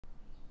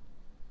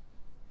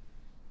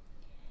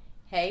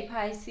Hey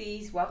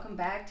Pisces, welcome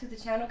back to the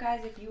channel,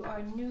 guys. If you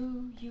are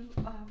new, you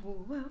are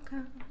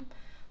welcome.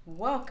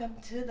 Welcome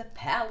to the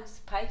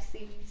palace,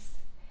 Pisces.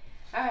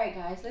 All right,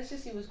 guys, let's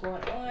just see what's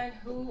going on.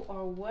 Who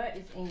or what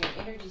is in your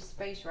energy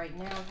space right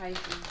now,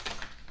 Pisces?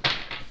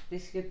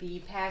 This could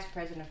be past,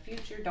 present, or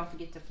future. Don't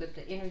forget to flip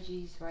the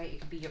energies, right? It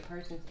could be your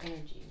person's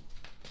energy.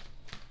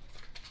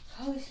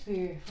 Holy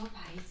Spirit for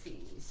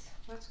Pisces,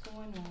 what's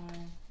going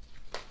on?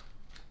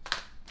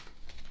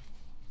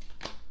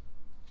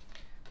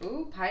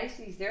 Ooh,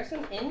 Pisces, there's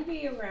some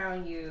envy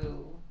around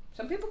you.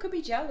 Some people could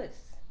be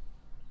jealous.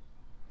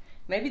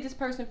 Maybe this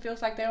person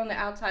feels like they're on the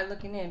outside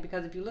looking in,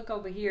 because if you look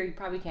over here, you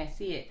probably can't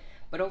see it.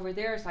 But over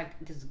there, it's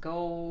like this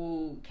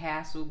gold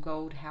castle,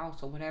 gold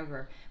house, or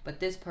whatever.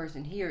 But this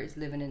person here is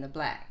living in the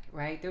black,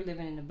 right? They're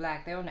living in the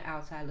black. They're on the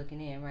outside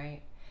looking in,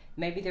 right?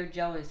 Maybe they're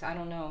jealous. I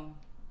don't know.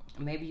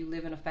 Maybe you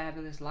live in a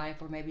fabulous life,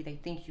 or maybe they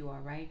think you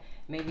are, right?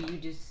 Maybe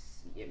it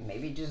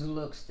just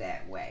looks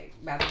that way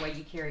by the way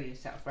you carry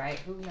yourself, right?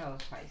 Who knows,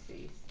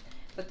 Pisces?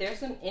 But there's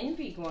some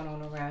envy going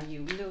on around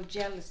you, a little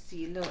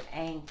jealousy, a little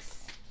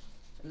angst,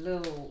 a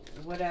little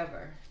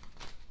whatever.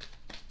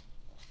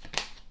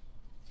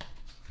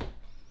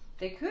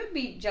 They could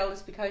be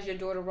jealous because your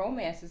door to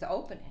romance is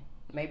opening.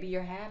 Maybe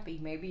you're happy.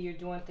 Maybe you're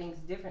doing things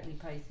differently,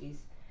 Pisces.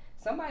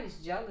 Somebody's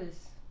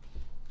jealous.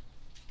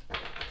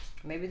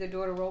 Maybe the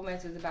door to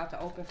romance is about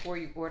to open for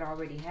you, or it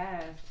already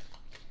has.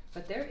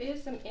 But there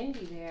is some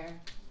envy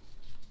there.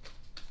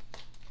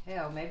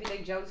 Hell, maybe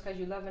they're jealous because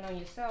you're loving on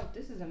yourself.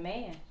 This is a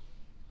man.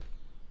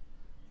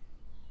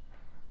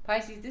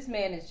 Pisces, this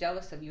man is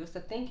jealous of you. It's a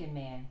thinking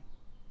man.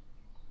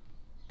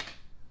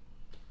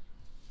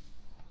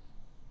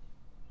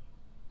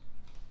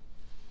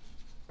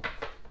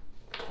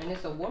 And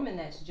it's a woman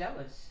that's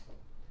jealous.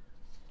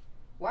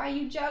 Why are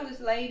you jealous,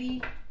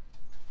 lady?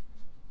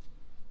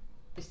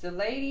 Is the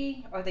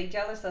lady, are they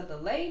jealous of the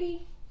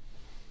lady?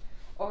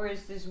 Or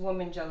is this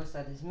woman jealous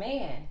of this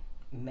man?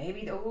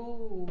 Maybe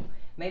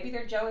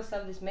they're jealous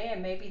of this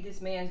man. Maybe this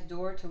man's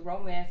door to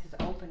romance is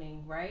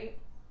opening, right?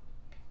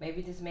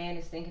 Maybe this man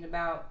is thinking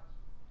about,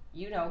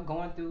 you know,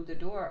 going through the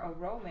door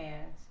of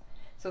romance.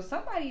 So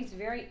somebody's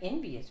very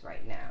envious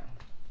right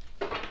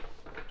now.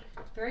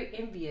 Very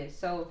envious.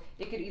 So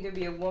it could either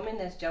be a woman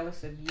that's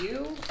jealous of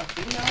you, a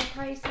female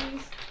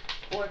Pisces,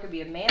 or it could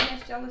be a man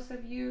that's jealous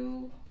of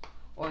you,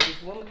 or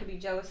this woman could be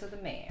jealous of the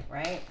man,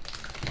 right?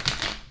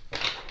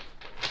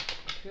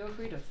 Feel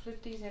free to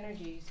flip these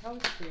energies. Holy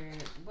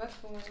Spirit, what's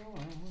going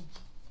on?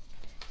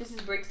 This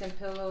is bricks and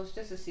pillows,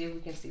 just to see if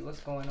we can see what's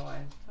going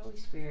on. Holy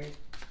Spirit,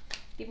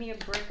 give me a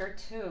brick or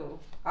two.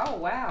 Oh,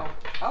 wow.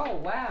 Oh,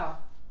 wow.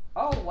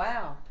 Oh,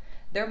 wow.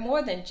 They're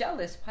more than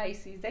jealous,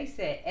 Pisces. They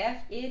said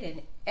F it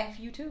and F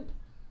you too.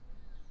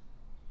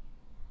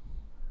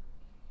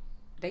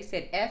 They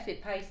said F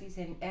it, Pisces,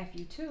 and F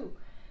you too.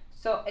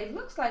 So it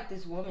looks like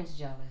this woman's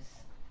jealous.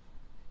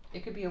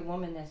 It could be a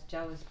woman that's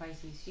jealous,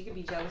 Pisces. She could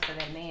be jealous of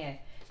that man,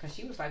 because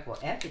she was like, well,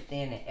 F it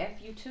then, and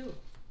F you too.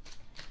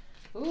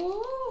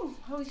 Ooh,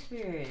 Holy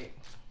Spirit.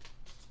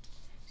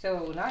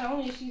 So not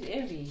only is she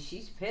envy,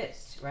 she's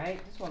pissed, right?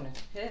 This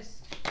woman's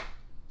pissed.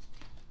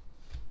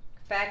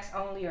 Facts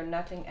only or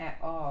nothing at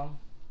all.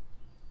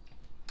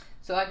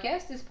 So I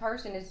guess this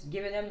person is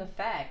giving them the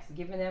facts,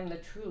 giving them the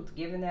truth,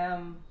 giving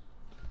them,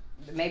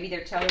 maybe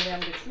they're telling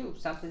them the truth,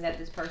 something that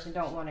this person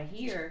don't want to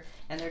hear,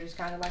 and they're just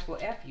kind of like, well,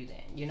 F you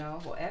then, you know,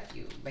 well, F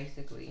you,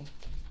 basically.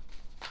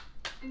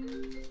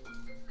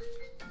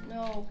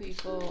 No,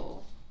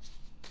 people.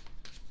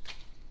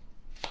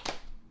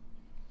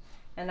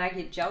 And I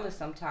get jealous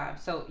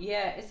sometimes. So,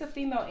 yeah, it's a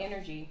female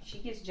energy. She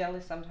gets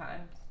jealous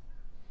sometimes.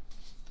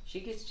 She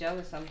gets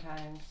jealous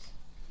sometimes.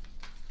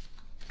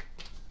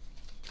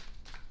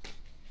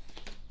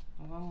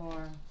 One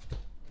more.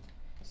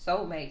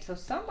 Soulmate. So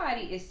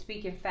somebody is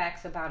speaking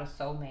facts about a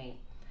soulmate.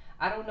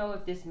 I don't know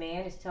if this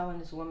man is telling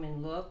this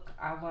woman, look,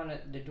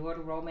 the door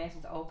to romance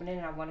is opening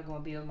and I want to go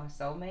and be with my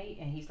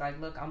soulmate. And he's like,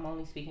 look, I'm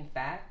only speaking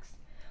facts,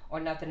 or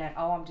nothing at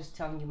all. I'm just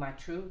telling you my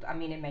truth. I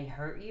mean, it may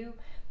hurt you,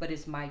 but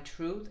it's my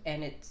truth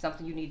and it's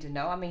something you need to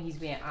know. I mean, he's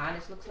being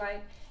honest, looks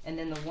like. And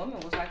then the woman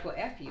was like, well,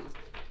 F you.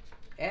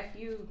 F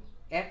you.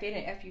 F it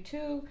and F you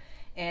too.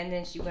 And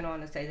then she went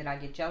on to say that I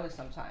get jealous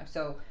sometimes.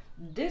 So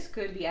this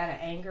could be out of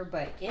anger,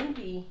 but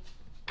envy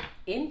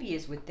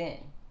is within,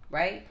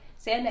 right?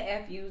 Saying the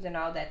FUs and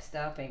all that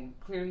stuff and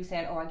clearly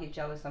saying, oh, I get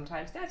jealous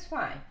sometimes, that's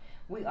fine.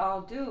 We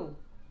all do.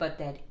 But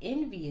that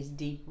envy is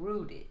deep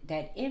rooted.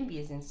 That envy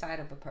is inside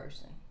of a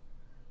person.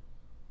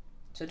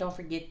 So don't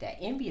forget that.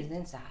 Envy is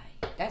inside.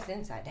 That's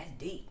inside. That's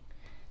deep.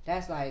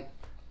 That's like,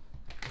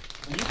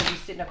 you can be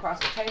sitting across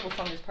the table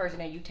from this person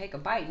and you take a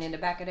bite, and in the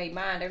back of their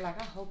mind, they're like,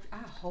 I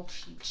hope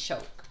she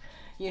choke.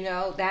 You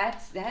know,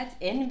 that's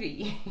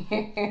envy.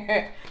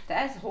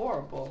 That's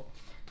horrible.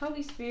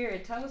 Holy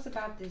Spirit, tell us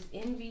about this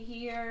envy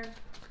here.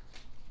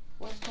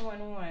 What's going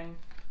on?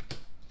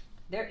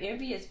 They're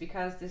envious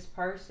because this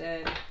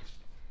person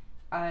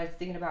is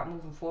thinking about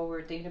moving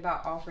forward, thinking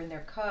about offering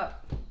their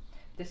cup.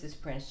 This is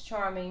Prince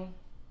Charming.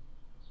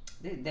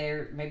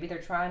 Maybe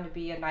they're trying to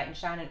be a knight in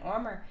shining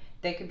armor.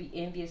 They could be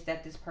envious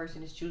that this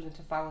person is choosing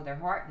to follow their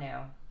heart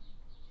now.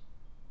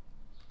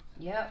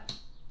 Yep.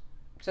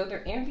 So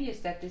they're envious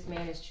that this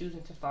man is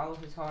choosing to follow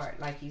his heart,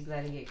 like he's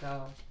letting it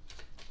go.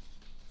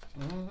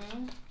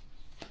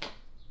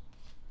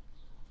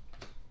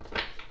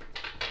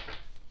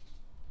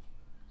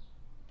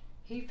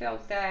 He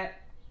felt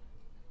that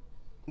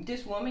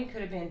this woman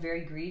could have been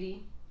very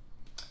greedy,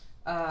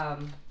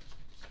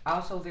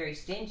 also very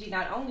stingy.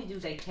 Not only do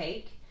they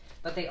take,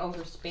 but they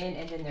overspend,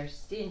 and then they're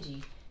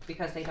stingy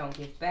because they don't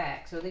give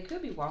back. So they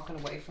could be walking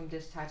away from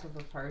this type of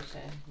a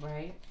person,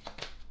 right?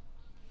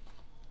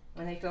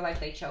 And they feel like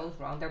they chose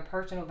wrong. Their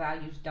personal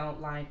values don't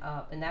line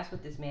up, and that's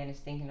what this man is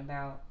thinking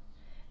about.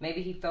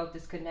 Maybe he felt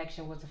this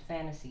connection was a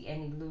fantasy,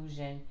 an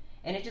illusion,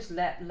 and it just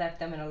left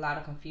them in a lot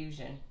of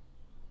confusion.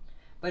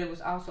 But it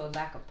was also a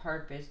lack of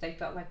purpose. They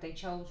felt like they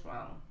chose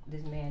wrong.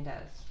 This man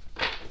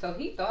does. So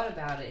he thought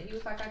about it. He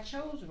was like, I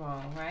chose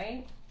wrong,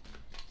 right?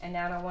 And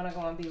now I want to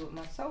go and be with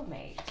my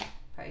soulmate,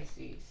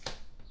 Pisces.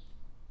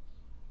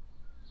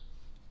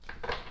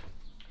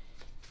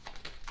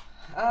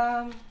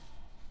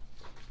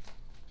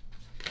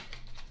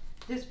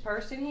 This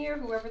person here,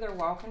 whoever they're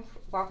walking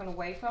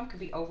away from, could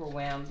be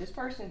overwhelmed. This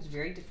person is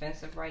very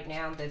defensive right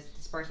now. This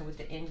person with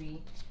the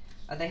envy.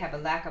 They have a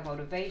lack of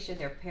motivation.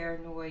 They're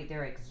paranoid.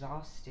 They're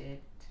exhausted.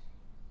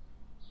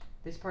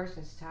 This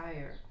person's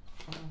tired.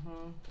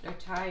 They're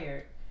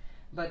tired.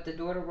 But the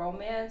daughter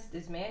romance,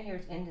 this man here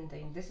is ending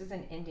things. This is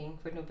an ending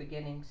for new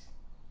beginnings.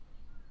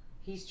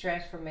 He's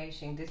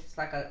transformation. This is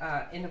like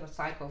a end of a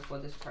cycle for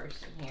this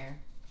person here.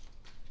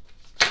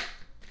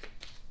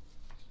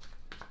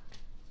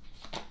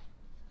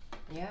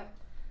 Yep.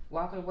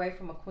 Walking away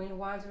from a Queen of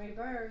Wands in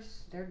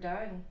reverse. They're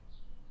done.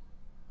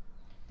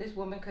 This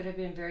woman could have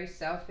been very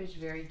selfish,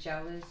 very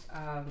jealous,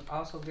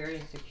 also very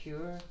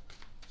insecure.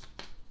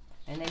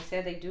 And they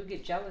said they do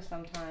get jealous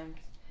sometimes.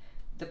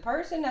 The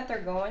person that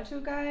they're going to,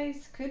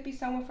 guys, could be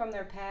someone from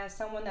their past,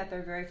 someone that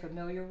they're very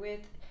familiar with,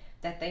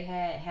 that they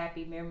had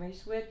happy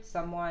memories with.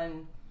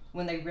 Someone,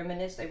 when they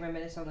reminisce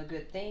on the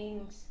good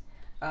things.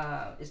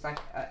 It's like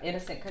an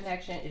innocent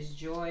connection. It's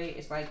joy.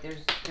 It's like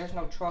there's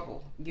no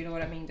trouble. You know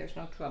what I mean? There's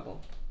no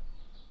trouble.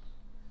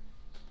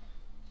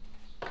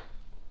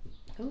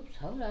 Oops,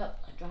 hold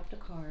up. I dropped a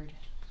card.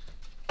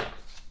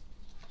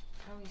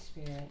 Holy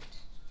Spirit.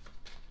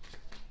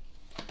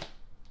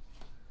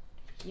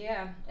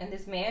 Yeah, and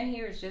this man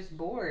here is just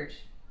bored.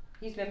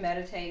 He's been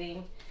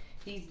meditating.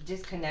 He's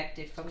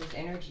disconnected from his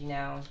energy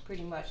now. He's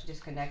pretty much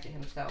disconnected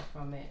himself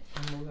from it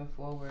and moving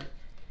forward.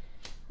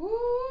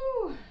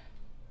 Woo!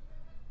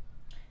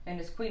 And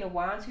this Queen of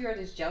Wands here,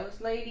 this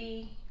jealous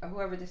lady, or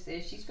whoever this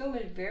is, she's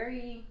feeling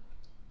very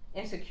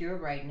insecure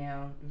right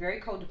now.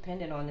 Very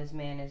codependent on this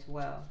man as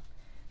well.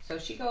 So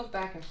she goes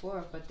back and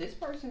forth, but this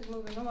person's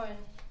moving on.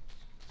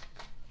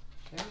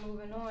 They're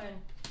moving on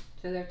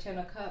to their 10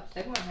 of Cups.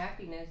 They want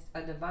happiness,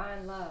 a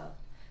divine love.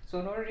 So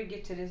in order to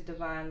get to this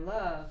divine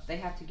love, they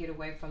have to get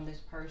away from this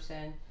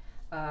person.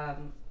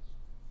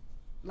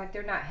 Like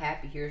they're not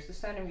happy here. It's the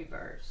Sun in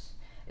reverse.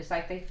 It's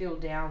like they feel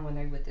down when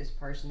they're with this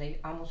person. They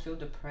almost feel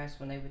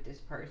depressed when they're with this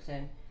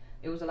person.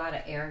 It was a lot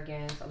of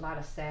arrogance, a lot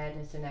of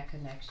sadness in that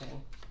connection.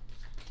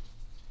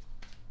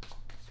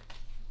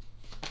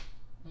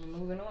 And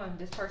moving on.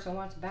 This person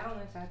wants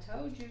balance. I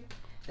told you.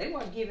 They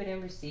want giving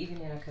and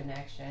receiving in a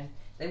connection.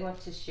 They want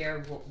to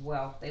share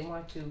wealth. They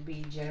want to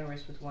be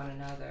generous with one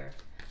another.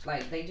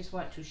 Like they just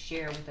want to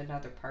share with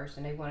another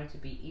person. They want it to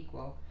be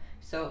equal.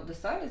 So the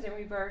Sun is in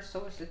reverse.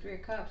 So is the 3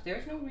 of Cups.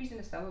 There's no reason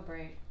to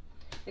celebrate.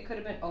 It could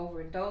have been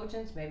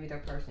overindulgence. Maybe their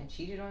person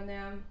cheated on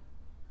them.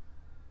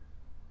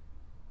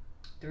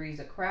 3's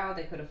a crowd.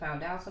 They could have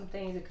found out some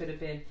things. It could have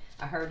been,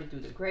 I heard it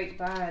through the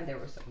grapevine. There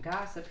was some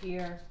gossip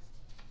here.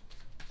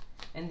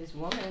 And this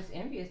woman is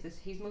envious.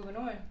 He's moving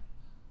on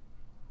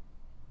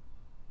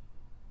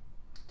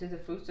to the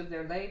fruits of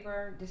their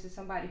labor. This is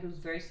somebody who's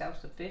very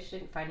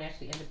self-sufficient,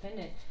 financially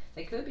independent.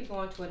 They could be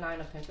going to a 9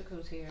 of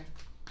Pentacles here.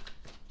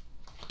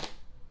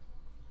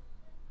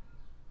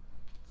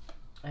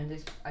 And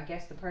this, I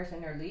guess the person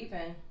they're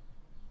leaving,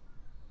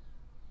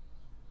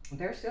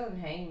 they're still in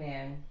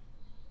Hangman.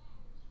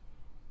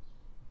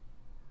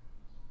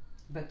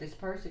 But this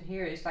person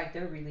here, it's like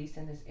they're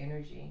releasing this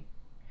energy.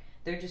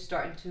 They're just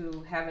starting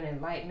to have an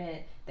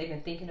enlightenment. They've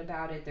been thinking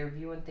about it. They're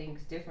viewing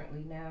things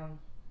differently now.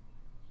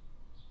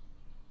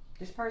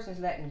 This person's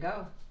letting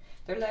go.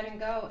 They're letting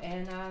go,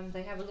 and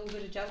they have a little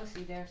bit of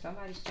jealousy there.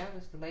 Somebody's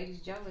jealous. The lady's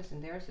jealous,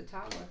 and there's the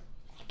Tower.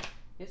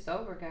 It's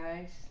over,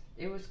 guys.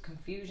 It was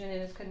confusion in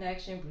this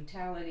connection,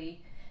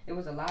 brutality. It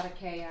was a lot of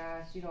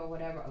chaos, you know,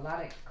 whatever. A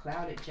lot of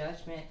clouded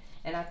judgment.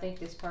 And I think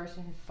this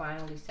person has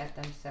finally set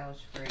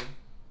themselves free.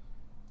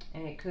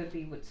 And it could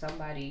be with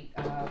somebody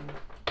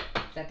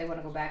that they want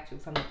to go back to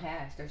from the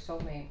past, their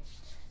soulmate.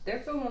 They're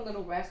feeling a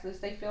little restless.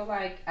 They feel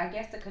like, I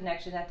guess the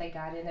connection that they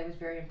got in, that was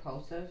very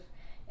impulsive.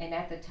 And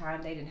at the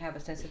time, they didn't have a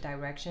sense of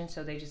direction,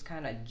 so they just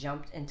kind of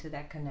jumped into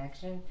that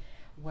connection.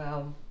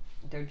 Well,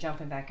 they're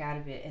jumping back out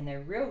of it, and they're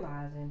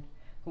realizing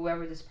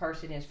Whoever this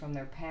person is from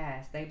their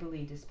past, they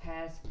believe this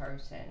past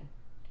person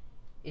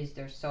is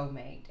their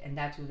soulmate, and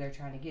that's who they're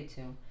trying to get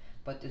to.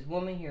 But this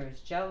woman here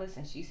is jealous,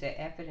 and she said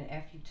F it and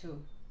F you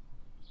too.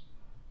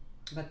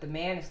 But the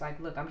man is like,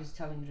 look, I'm just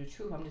telling you the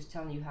truth. I'm just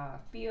telling you how I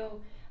feel.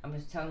 I'm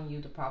just telling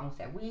you the problems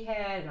that we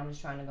had, and I'm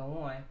just trying to go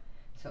on.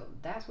 So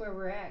that's where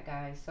we're at,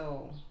 guys.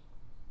 So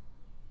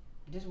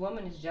this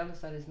woman is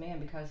jealous of this man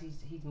because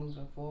he's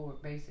moving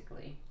forward,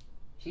 basically.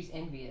 She's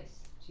envious.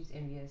 She's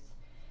envious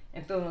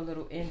and feeling a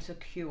little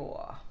insecure.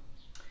 All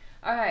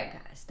right,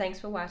 guys. Thanks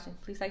for watching.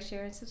 Please like,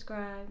 share, and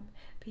subscribe.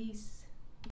 Peace.